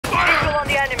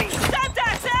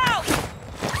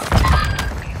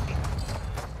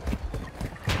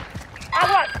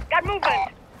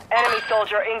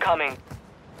soldier incoming.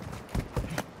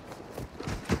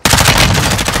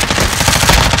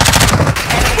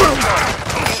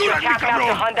 Use your attack map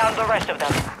to hunt down the rest of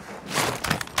them.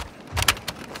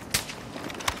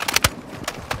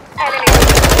 Enemy.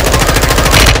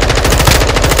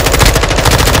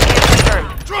 Kill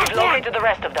confirmed. We've located the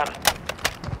rest of them.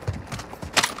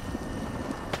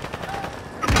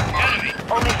 Enemy.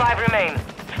 Only 5 remain.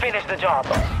 Finish the job.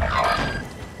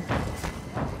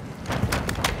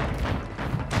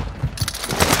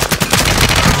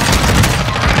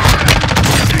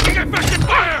 Taking effective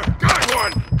fire! Got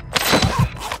one!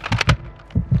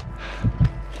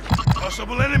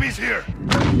 Possible enemies here.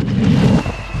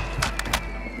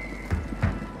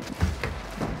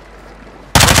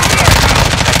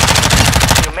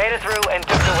 You made it through and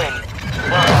took the win.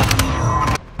 Well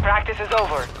done. Practice is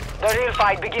over. The real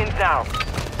fight begins now.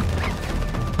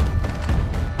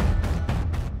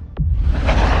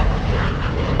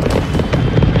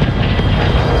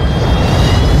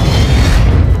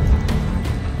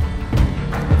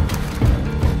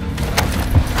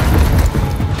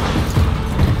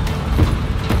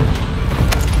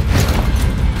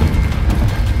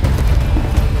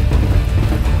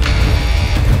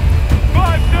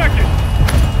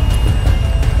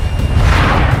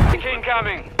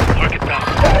 Mark it down.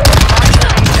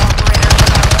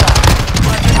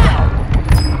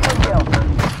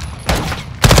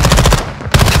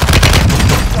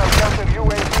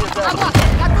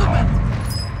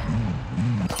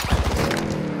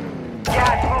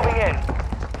 Gas moving in.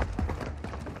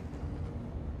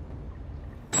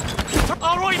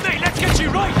 All right, mate, let's get you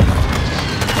right.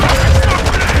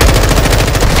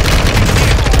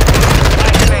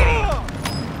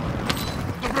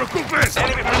 No te preocupes.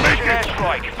 Enemy We'll make precision it.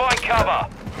 airstrike. Find cover.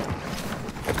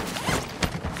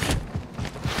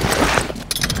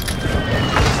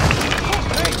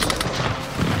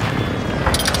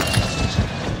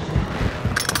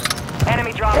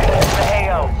 Enemy dropping into the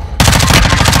AO.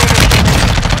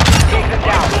 Take them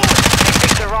down. They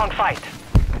picked the wrong fight.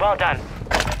 Well done.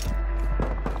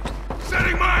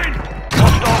 Setting mine.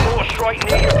 Hostile mortar strike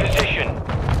near your position.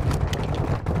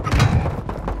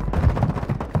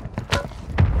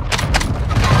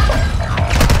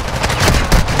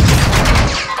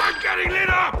 I'm getting lit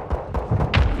up.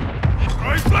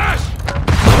 Throwing flash.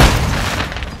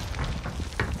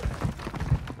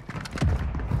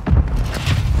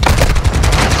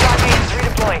 Blockade is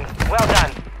redeploying. Well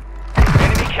done.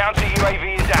 Enemy counter UAV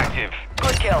is active.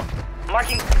 Good kill.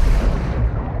 Marking.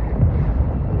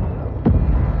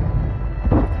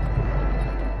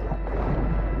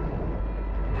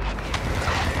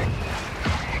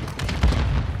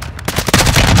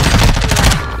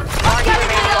 Marking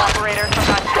remaining operators from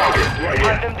that squad.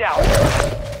 Hunt them down.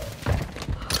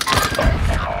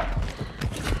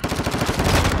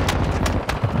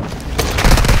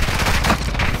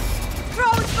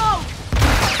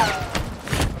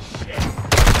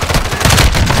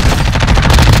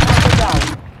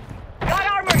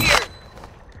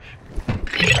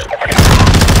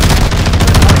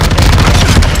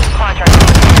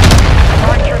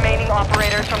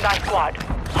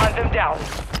 Hunt them down.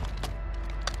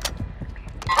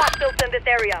 Hostiles in this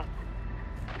area.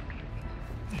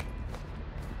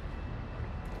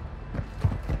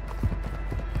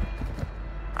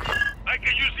 I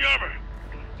can use the armor.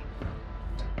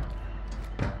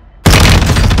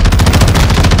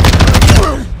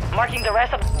 Marking the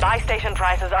rest of buy station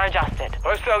prices are adjusted.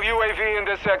 Hostile UAV in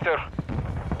this sector.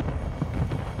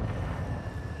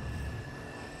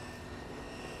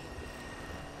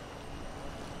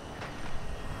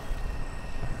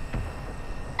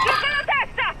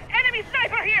 Enemy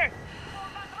sniper here!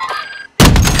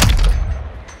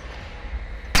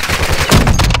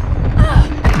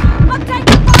 I'm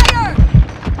taking fire!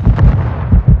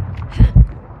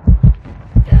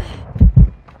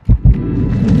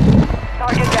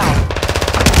 Target down.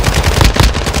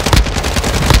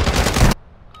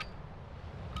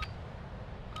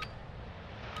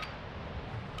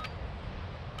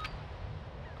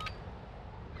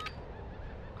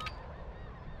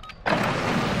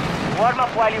 Warm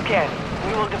up while you can.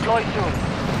 We will deploy soon.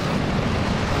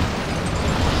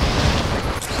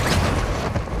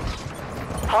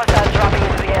 Hostiles dropping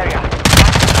into the area.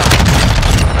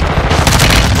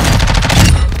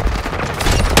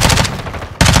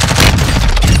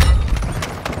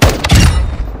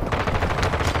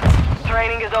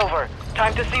 Training is over.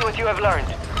 Time to see what you have learned.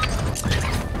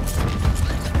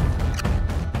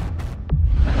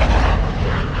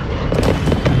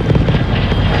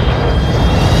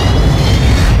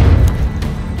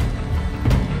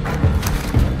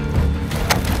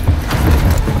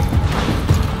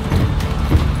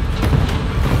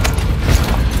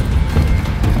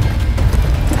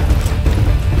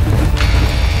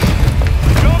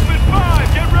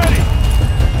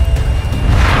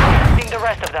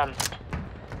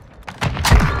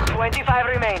 5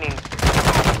 remaining.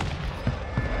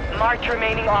 Marked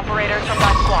remaining operators from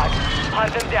that squad.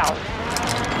 Hunt them down.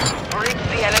 Breach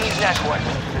the enemy's network.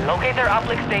 Locate their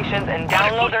uplink stations and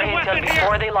download their intel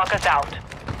before they lock us out.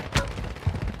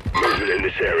 Movement in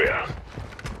this area.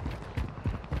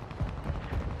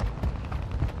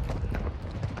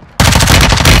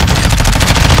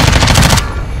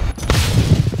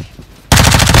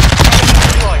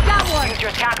 Use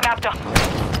your tac map to...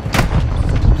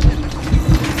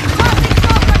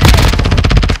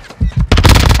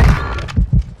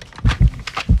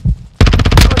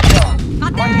 Good kill.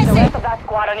 Mark the rest of that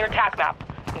squad on your tac map.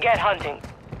 Get hunting.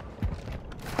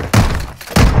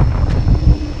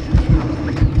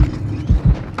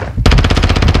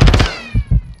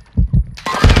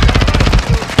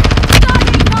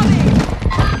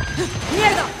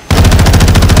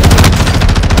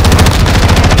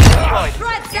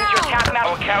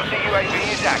 Our counter UAV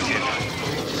is active.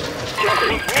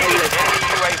 Enemy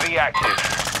UAV active.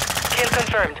 Kill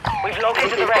confirmed. We've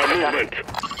located the rest of them.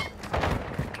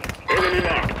 Enemy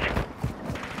marked.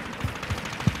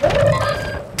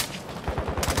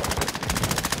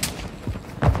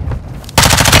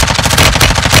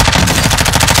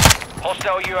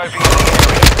 Hostile UAV in the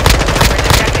area. We're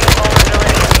detecting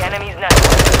vulnerability in the enemy's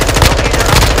network. Locate their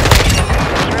operations and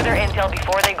secure their intel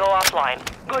before they go offline.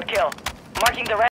 Good kill. Marking the rest.